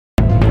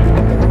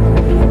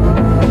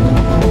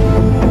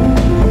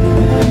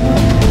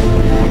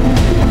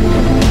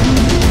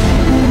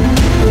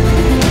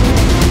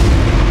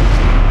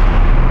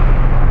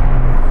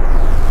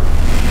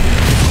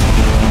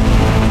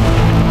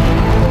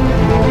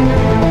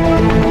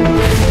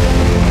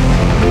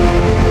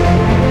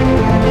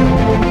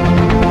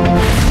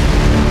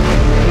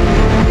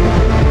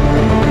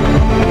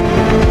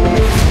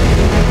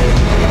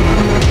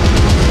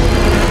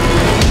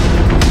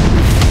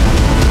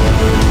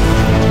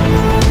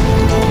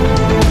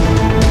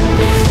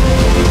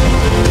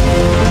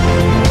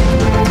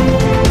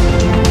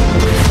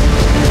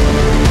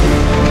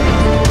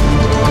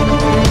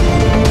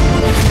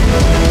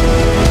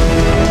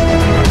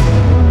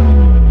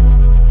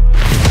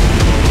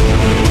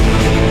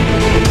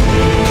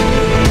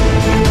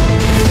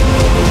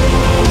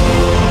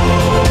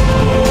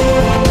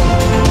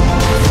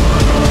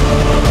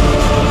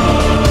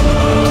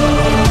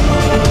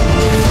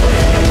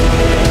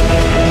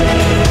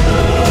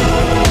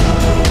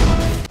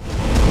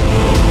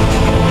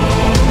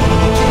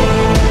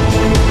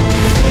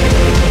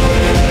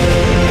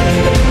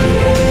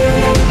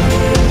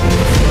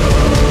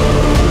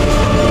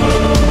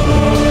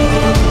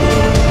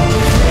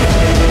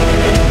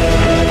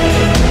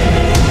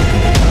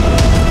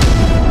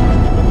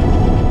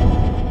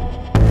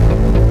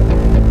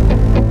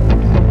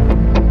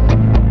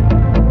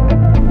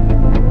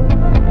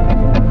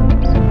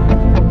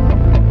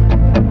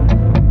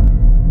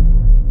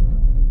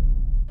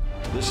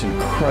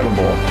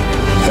incredible,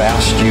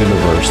 vast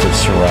universe that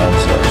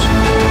surrounds us.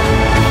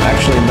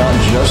 Actually, not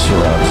just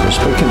surrounds us,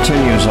 but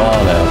continues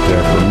on out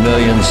there for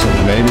millions and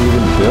maybe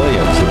even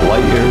billions of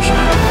light years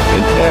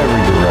in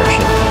every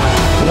direction.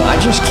 You know, I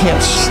just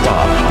can't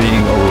stop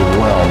being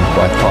overwhelmed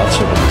by thoughts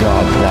of a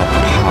God that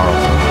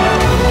powerful.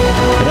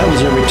 And that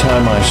was every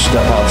time I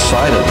step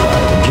outside at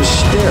night and just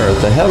stare at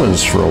the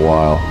heavens for a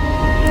while.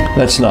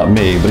 That's not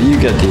me, but you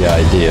get the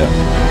idea.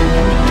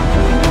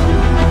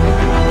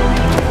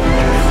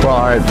 Well,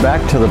 all right,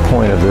 back to the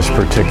point of this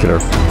particular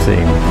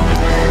theme.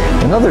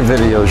 In other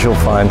videos you'll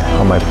find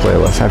on my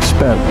playlist, I've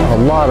spent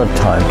a lot of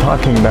time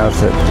talking about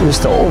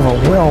just the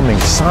overwhelming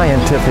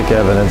scientific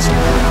evidence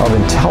of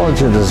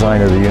intelligent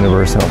design of the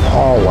universe and of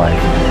all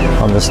life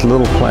on this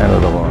little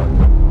planet of ours.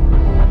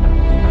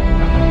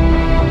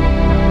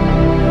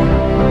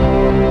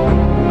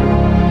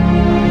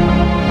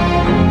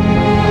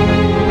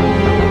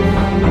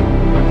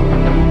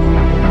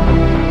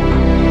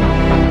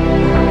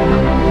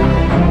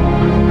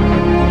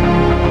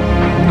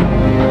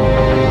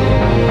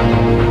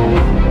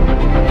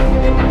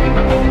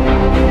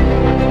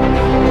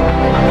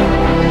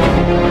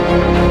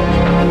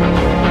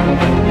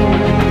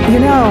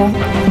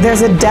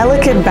 There's a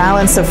delicate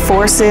balance of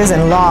forces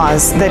and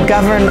laws that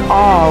govern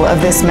all of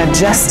this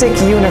majestic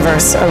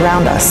universe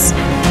around us.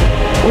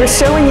 We're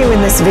showing you in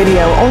this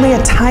video only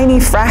a tiny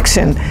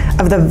fraction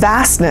of the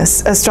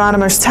vastness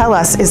astronomers tell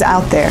us is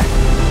out there.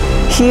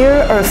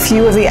 Here are a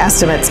few of the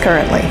estimates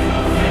currently.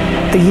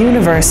 The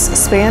universe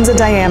spans a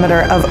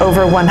diameter of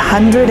over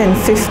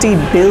 150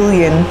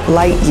 billion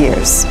light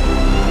years.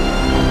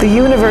 The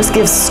universe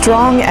gives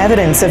strong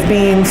evidence of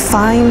being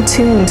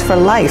fine-tuned for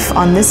life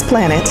on this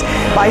planet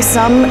by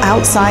some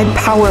outside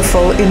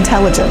powerful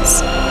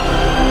intelligence.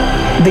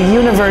 The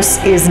universe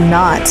is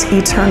not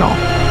eternal.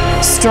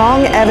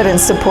 Strong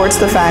evidence supports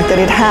the fact that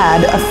it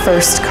had a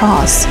first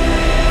cause.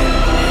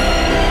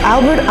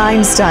 Albert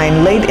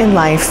Einstein, late in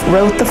life,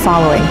 wrote the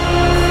following,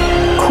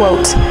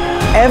 quote,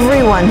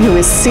 "Everyone who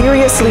is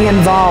seriously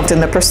involved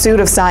in the pursuit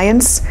of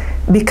science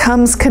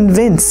becomes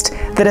convinced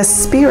that a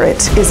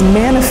spirit is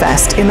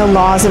manifest in the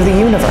laws of the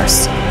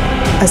universe,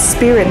 a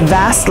spirit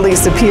vastly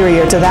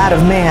superior to that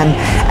of man,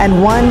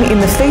 and one in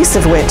the face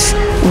of which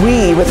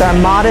we, with our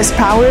modest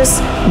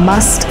powers,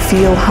 must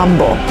feel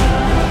humble."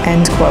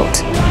 End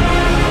quote.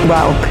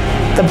 Well,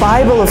 the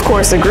Bible, of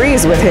course,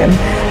 agrees with him,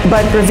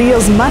 but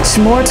reveals much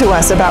more to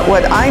us about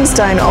what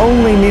Einstein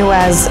only knew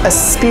as a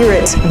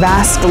spirit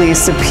vastly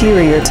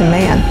superior to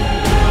man.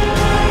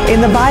 In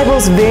the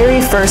Bible's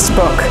very first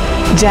book,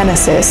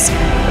 Genesis,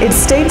 it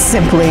states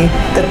simply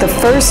that the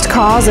first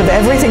cause of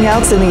everything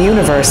else in the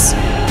universe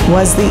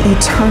was the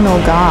eternal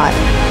God.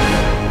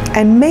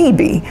 And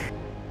maybe,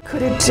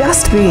 could it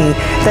just be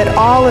that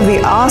all of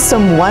the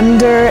awesome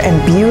wonder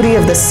and beauty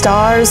of the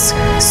stars,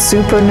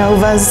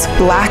 supernovas,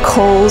 black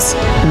holes,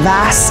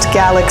 vast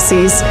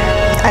galaxies,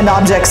 and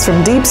objects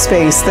from deep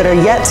space that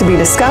are yet to be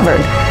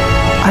discovered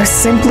are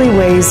simply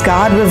ways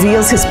God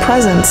reveals His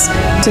presence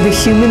to the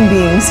human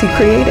beings He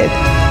created?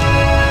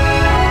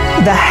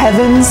 The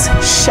heavens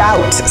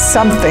shout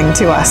something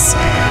to us,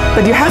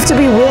 but you have to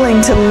be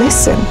willing to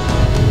listen.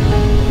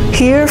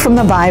 Here from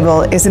the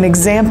Bible is an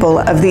example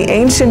of the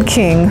ancient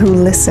king who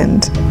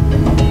listened.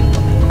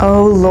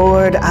 O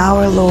Lord,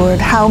 our Lord,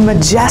 how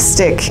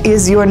majestic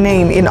is your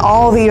name in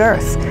all the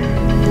earth.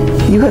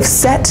 You have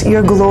set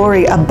your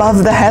glory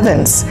above the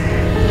heavens.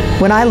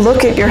 When I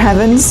look at your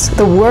heavens,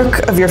 the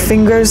work of your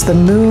fingers, the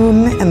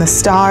moon and the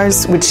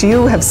stars which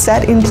you have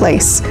set in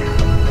place,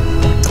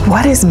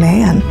 what is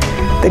man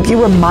that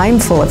you are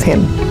mindful of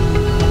him?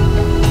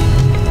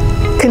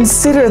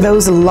 Consider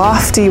those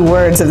lofty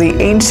words of the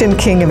ancient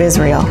king of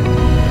Israel.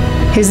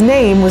 His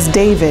name was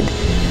David,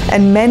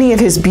 and many of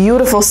his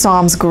beautiful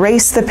psalms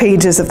grace the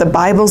pages of the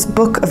Bible's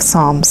book of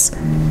Psalms.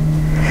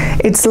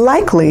 It's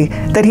likely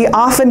that he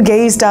often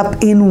gazed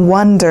up in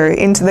wonder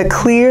into the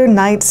clear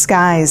night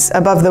skies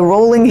above the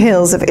rolling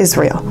hills of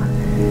Israel.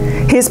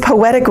 His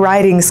poetic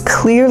writings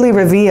clearly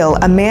reveal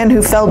a man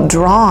who felt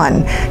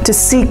drawn to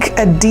seek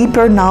a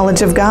deeper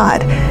knowledge of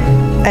God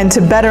and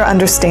to better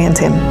understand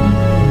Him.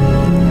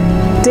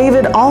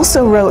 David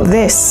also wrote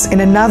this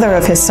in another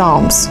of his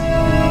Psalms.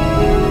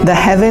 The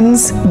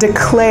heavens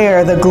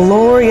declare the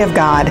glory of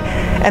God,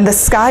 and the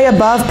sky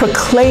above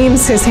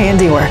proclaims His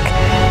handiwork.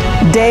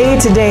 Day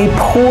to day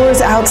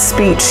pours out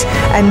speech,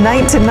 and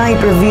night to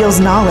night reveals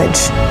knowledge.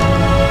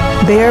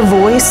 Their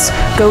voice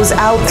goes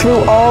out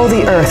through all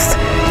the earth,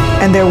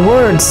 and their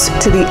words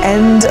to the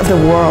end of the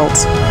world.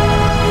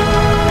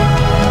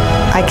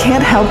 I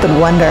can't help but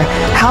wonder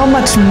how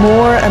much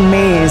more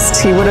amazed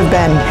he would have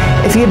been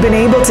if he had been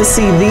able to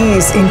see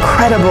these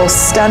incredible,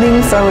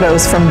 stunning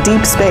photos from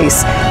deep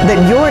space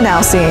that you're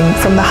now seeing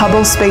from the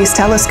Hubble Space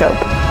Telescope.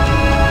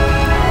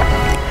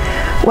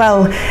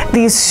 Well,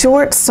 these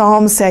short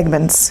psalm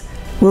segments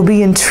will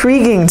be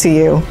intriguing to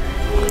you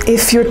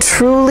if you're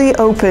truly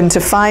open to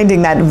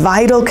finding that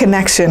vital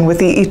connection with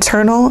the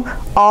eternal,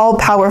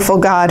 all-powerful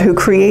God who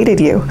created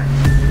you.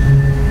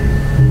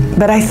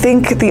 But I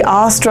think the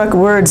awestruck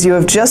words you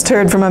have just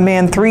heard from a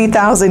man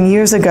 3,000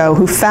 years ago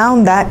who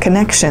found that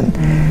connection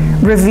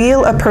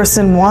reveal a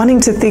person wanting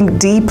to think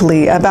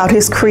deeply about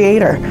his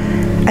Creator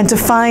and to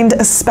find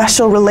a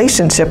special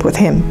relationship with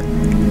Him.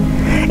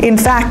 In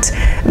fact,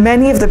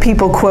 many of the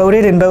people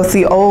quoted in both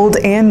the Old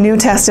and New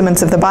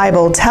Testaments of the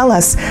Bible tell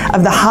us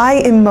of the high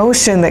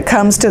emotion that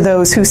comes to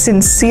those who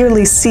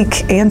sincerely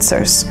seek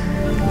answers.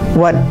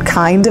 What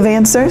kind of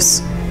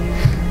answers?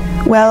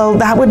 Well,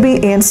 that would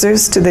be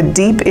answers to the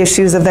deep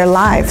issues of their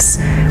lives,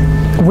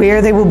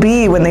 where they will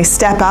be when they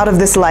step out of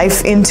this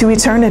life into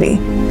eternity.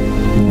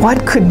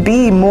 What could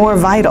be more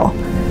vital?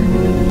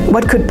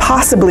 What could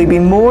possibly be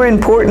more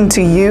important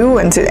to you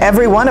and to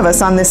every one of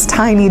us on this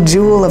tiny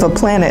jewel of a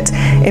planet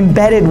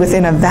embedded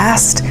within a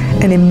vast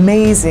and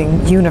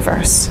amazing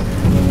universe?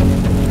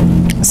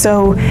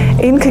 So,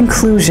 in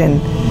conclusion,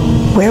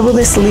 where will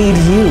this lead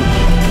you?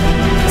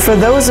 For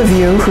those of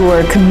you who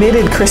are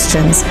committed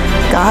Christians,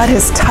 God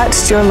has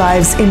touched your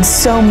lives in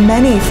so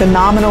many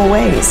phenomenal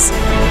ways.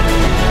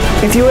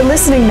 If you are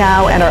listening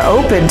now and are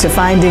open to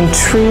finding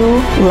true,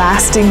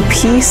 lasting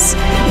peace,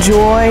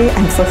 joy,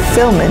 and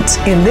fulfillment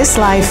in this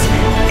life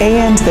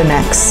and the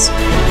next,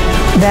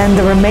 then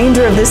the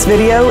remainder of this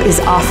video is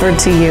offered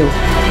to you.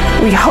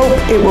 We hope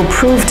it will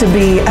prove to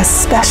be a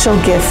special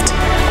gift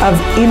of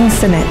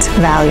infinite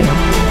value.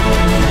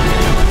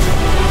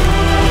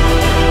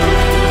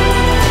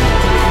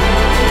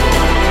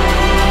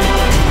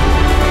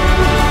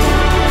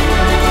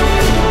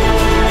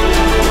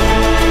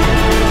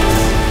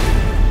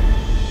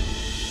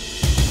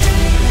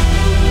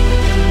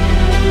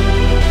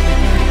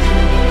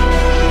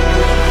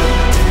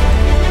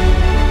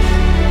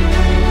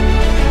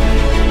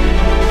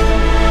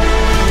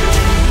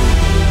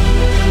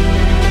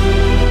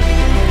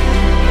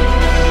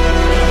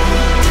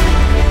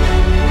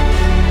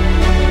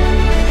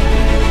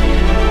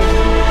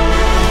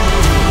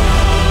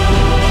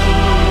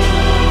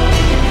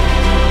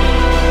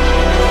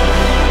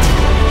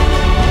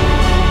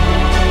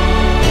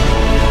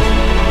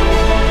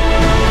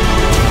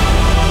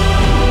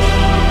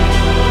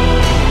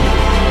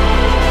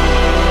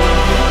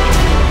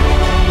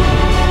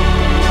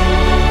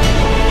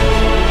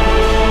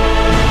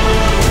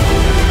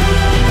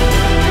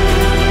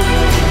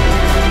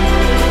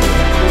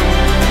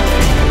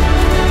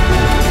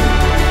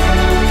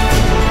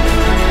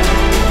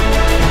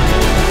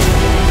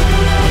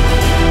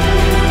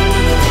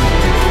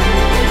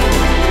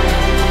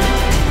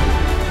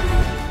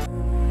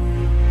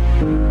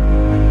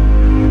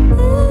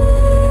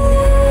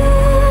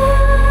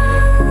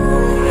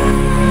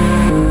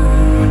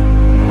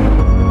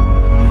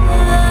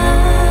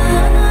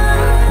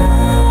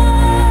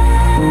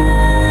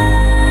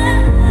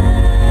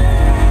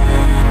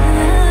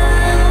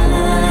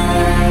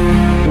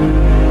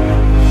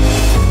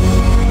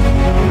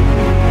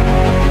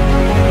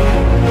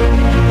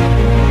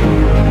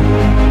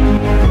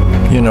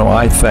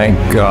 I thank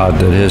God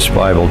that His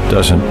Bible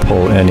doesn't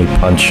pull any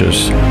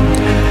punches.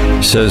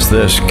 It says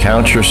this: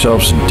 count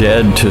yourselves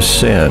dead to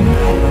sin,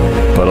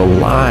 but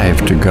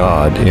alive to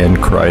God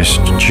in Christ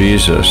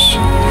Jesus.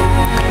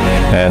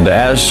 And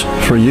as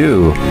for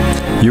you,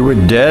 you were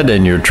dead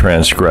in your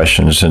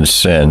transgressions and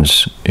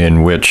sins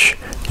in which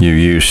you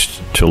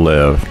used to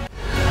live.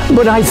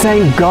 But I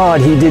thank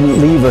God He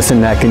didn't leave us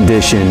in that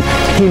condition.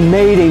 He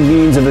made a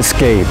means of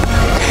escape.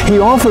 He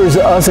offers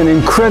us an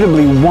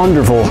incredibly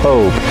wonderful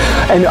hope,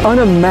 an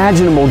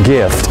unimaginable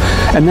gift,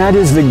 and that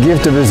is the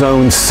gift of His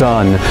own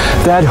Son.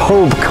 That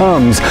hope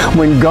comes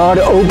when God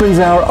opens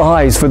our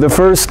eyes for the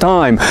first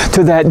time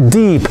to that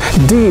deep,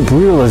 deep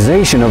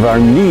realization of our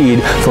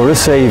need for a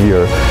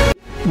Savior.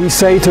 We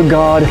say to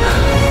God,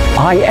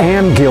 I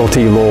am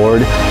guilty,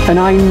 Lord, and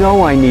I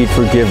know I need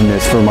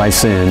forgiveness for my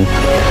sin.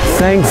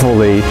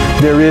 Thankfully,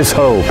 there is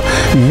hope.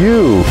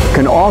 You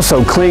can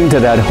also cling to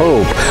that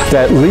hope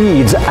that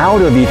leads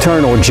out of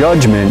eternal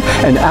judgment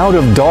and out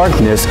of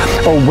darkness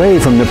away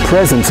from the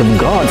presence of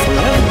God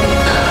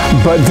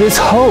forever. But this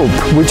hope,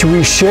 which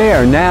we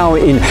share now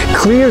in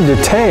clear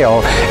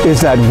detail, is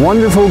that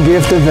wonderful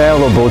gift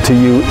available to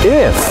you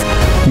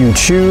if you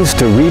choose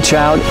to reach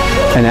out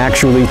and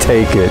actually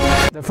take it.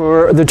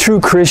 For the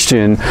true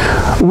Christian,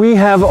 we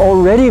have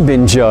already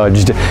been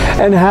judged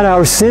and had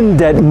our sin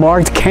debt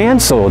marked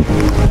canceled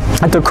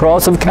at the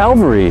cross of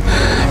Calvary.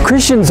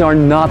 Christians are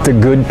not the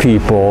good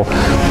people.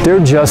 They're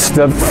just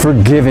the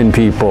forgiven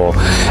people.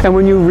 And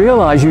when you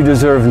realize you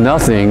deserve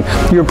nothing,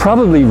 you're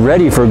probably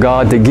ready for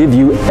God to give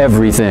you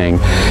everything.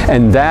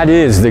 And that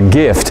is the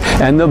gift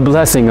and the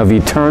blessing of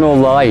eternal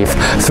life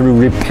through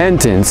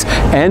repentance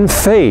and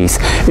faith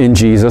in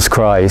Jesus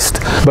Christ.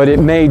 But it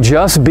may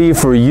just be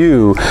for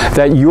you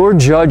that your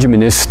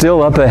judgment is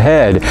still up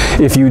ahead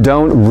if you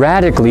don't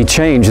radically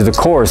change the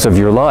course of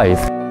your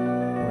life.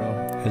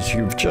 Well, as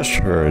you've just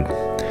heard,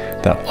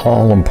 that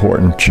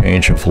all-important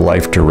change of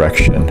life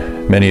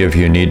direction many of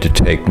you need to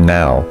take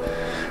now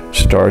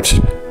starts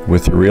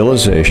with the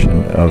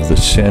realization of the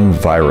sin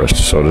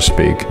virus, so to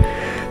speak,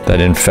 that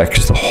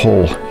infects the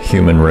whole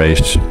human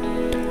race.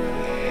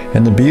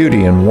 And the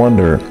beauty and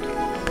wonder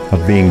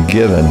of being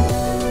given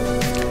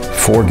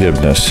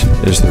forgiveness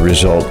is the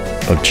result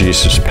of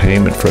Jesus'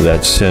 payment for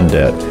that sin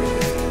debt,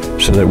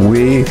 so that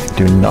we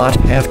do not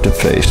have to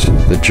face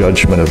the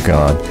judgment of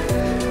God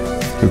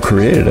who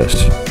created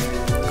us.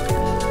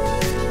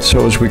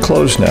 So as we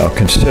close now,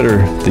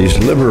 consider these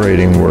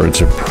liberating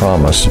words of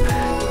promise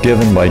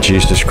given by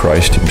Jesus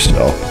Christ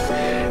himself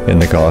in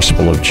the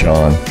Gospel of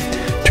John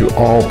to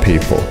all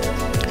people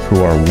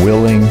who are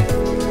willing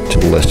to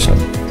listen.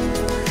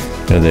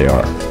 Here they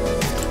are.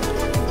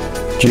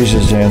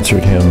 Jesus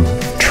answered him,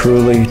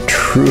 "Truly,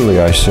 truly,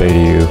 I say to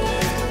you,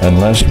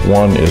 unless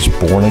one is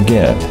born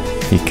again,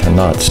 he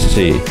cannot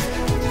see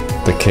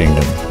the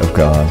kingdom of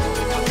God.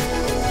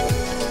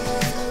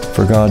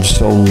 For God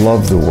so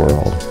loved the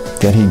world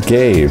that he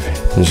gave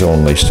his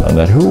only Son,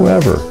 that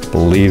whoever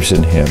believes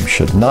in him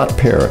should not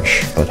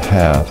perish, but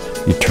have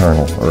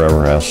eternal or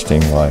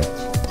everlasting life.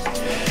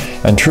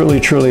 And truly,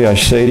 truly, I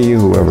say to you,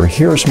 whoever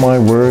hears my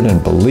word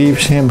and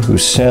believes him who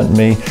sent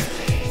me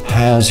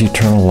has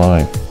eternal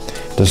life,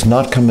 does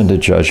not come into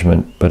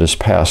judgment, but is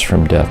passed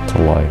from death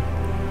to life.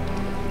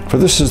 For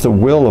this is the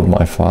will of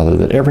my Father,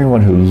 that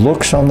everyone who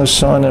looks on the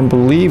Son and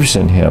believes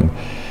in him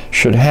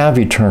should have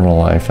eternal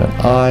life, and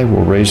I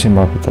will raise him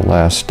up at the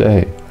last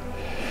day."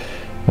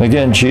 And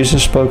again,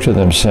 Jesus spoke to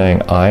them,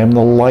 saying, "I am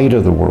the light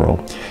of the world.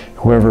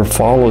 Whoever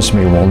follows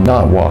me will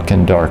not walk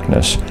in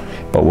darkness,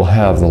 but will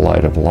have the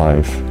light of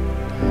life."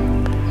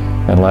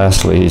 And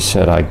lastly, he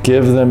said, "I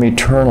give them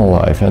eternal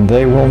life, and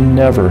they will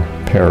never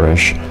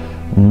perish.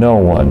 No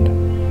one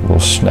will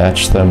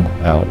snatch them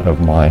out of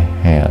my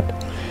hand."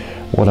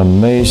 What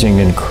amazing,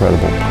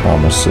 incredible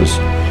promises.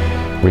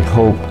 We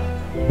hope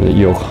that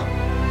you'll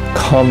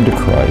come to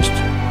Christ,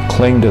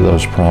 cling to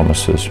those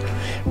promises,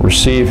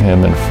 receive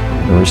him,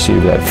 and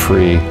receive that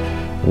free,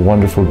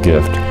 wonderful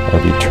gift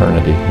of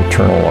eternity,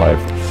 eternal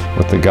life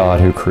with the God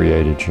who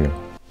created you.